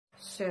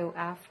So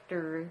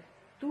after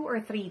 2 or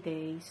 3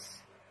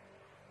 days,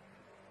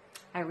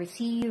 I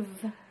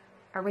received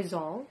a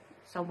result.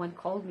 Someone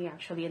called me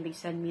actually, and they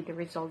sent me the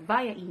result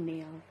via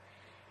email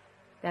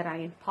that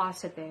I am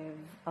positive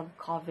of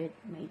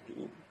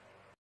COVID-19.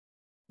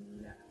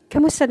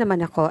 Kamusta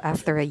naman ako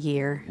after a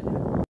year?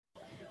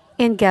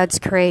 In God's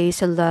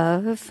grace and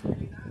love,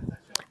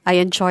 I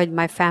enjoyed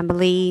my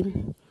family.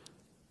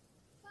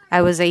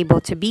 I was able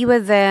to be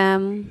with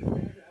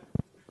them,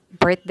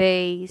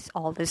 birthdays,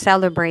 all the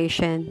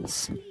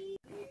celebrations.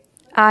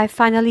 I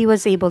finally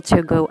was able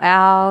to go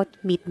out,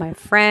 meet my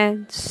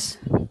friends,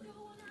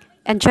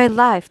 enjoy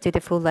life to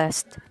the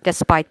fullest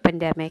despite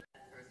pandemic.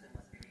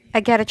 I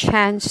get a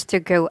chance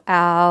to go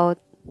out,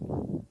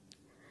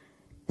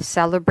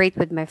 celebrate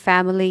with my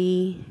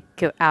family,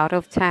 go out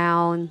of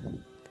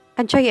town,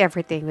 enjoy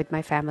everything with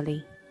my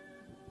family.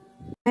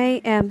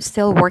 I am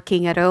still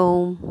working at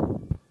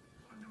home,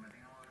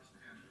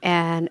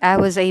 and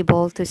I was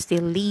able to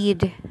still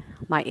lead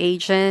my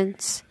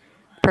agents,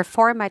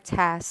 perform my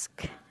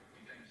task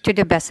to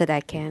the best that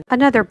I can.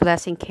 Another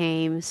blessing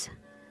came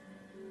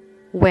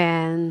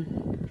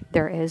when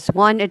there is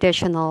one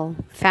additional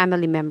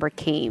family member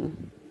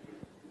came,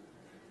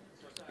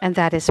 and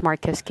that is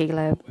Marcus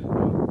Caleb.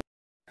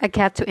 I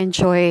get to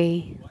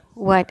enjoy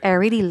what I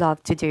really love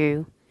to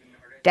do: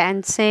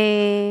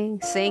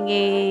 dancing,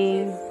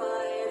 singing,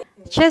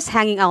 just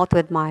hanging out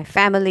with my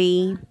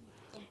family,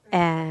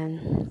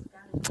 and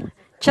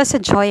just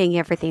enjoying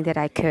everything that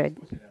I could.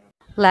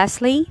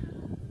 Lastly,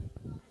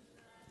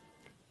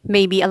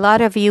 maybe a lot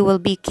of you will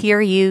be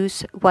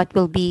curious what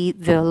will be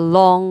the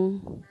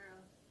long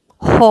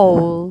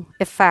haul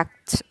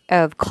effect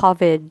of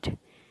COVID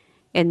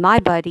in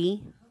my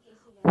body.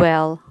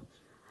 Well,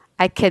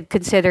 I could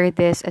consider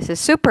this as a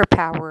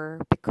superpower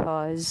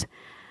because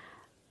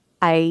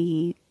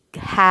I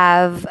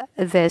have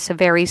this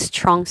very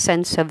strong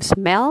sense of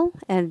smell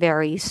and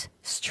very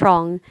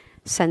strong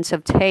sense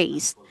of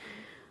taste.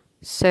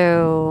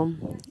 So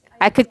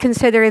I could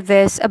consider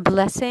this a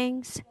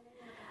blessing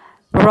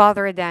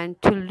rather than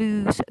to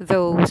lose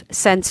those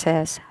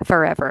senses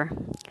forever.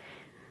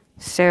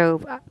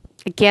 So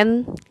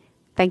again,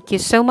 thank you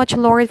so much,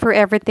 Lord, for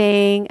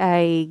everything.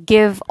 I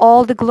give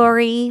all the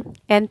glory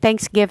and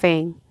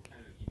thanksgiving.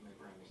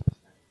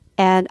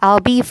 And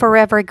I'll be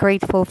forever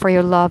grateful for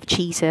your love,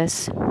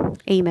 Jesus.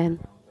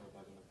 Amen.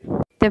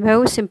 The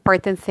most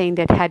important thing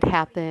that had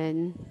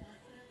happened,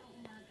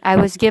 I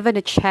was given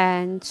a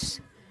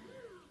chance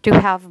to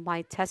have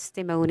my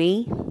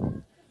testimony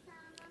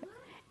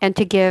and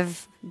to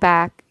give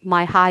back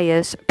my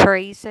highest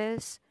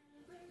praises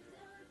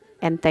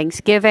and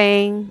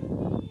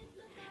thanksgiving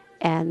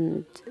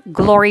and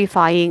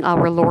glorifying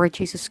our Lord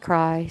Jesus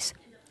Christ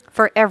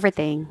for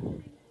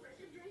everything.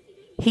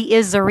 He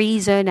is the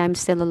reason I'm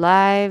still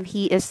alive.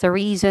 He is the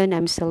reason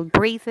I'm still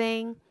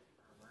breathing.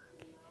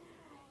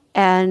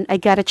 And I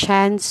got a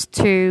chance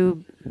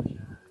to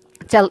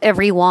tell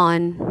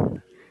everyone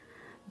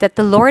that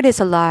the Lord is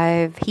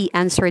alive. He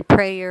answered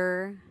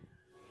prayer.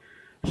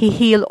 He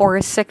healed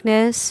our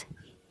sickness.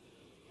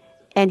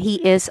 And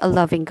He is a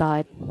loving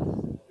God.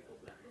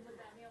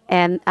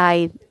 And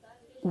I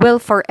will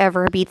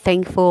forever be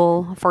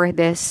thankful for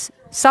this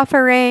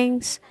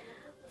sufferings,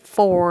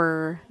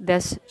 for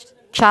this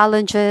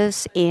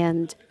challenges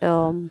and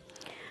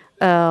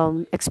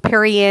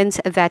experience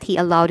that He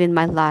allowed in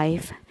my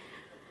life,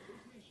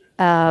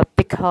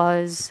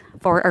 because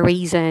for a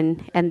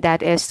reason, and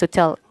that is to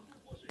tell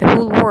the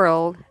whole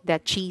world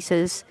that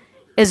Jesus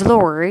is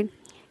Lord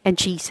and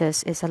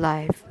Jesus is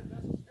alive.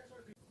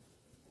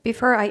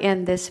 Before I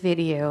end this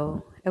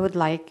video, I would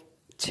like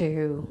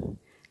to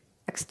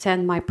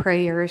extend my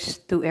prayers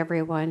to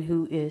everyone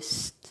who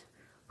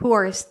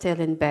are still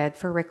in bed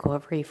for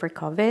recovery for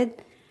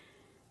COVID.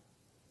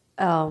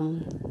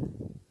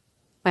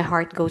 My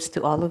heart goes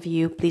to all of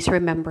you. Please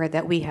remember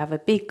that we have a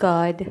big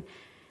God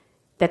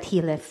that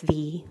healeth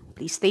thee.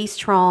 Please stay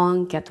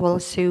strong, get well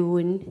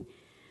soon.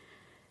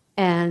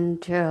 And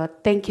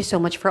thank you so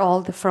much for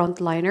all the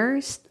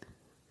frontliners.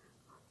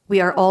 We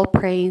are all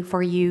praying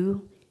for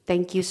you.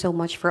 Thank you so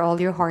much for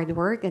all your hard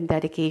work and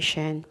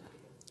dedication.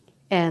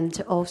 And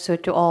also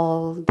to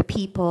all the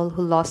people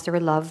who lost their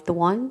loved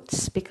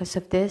ones because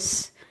of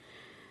this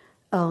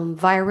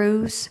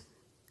virus.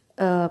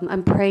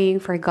 I'm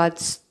praying for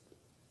God's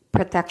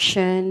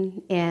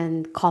protection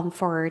and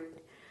comfort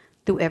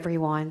to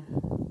everyone.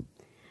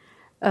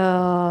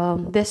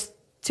 This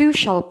too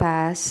shall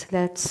pass.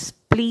 Let's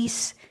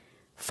please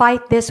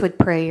fight this with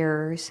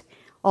prayers.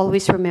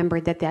 Always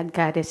remember that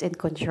God is in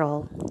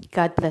control.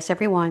 God bless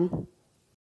everyone.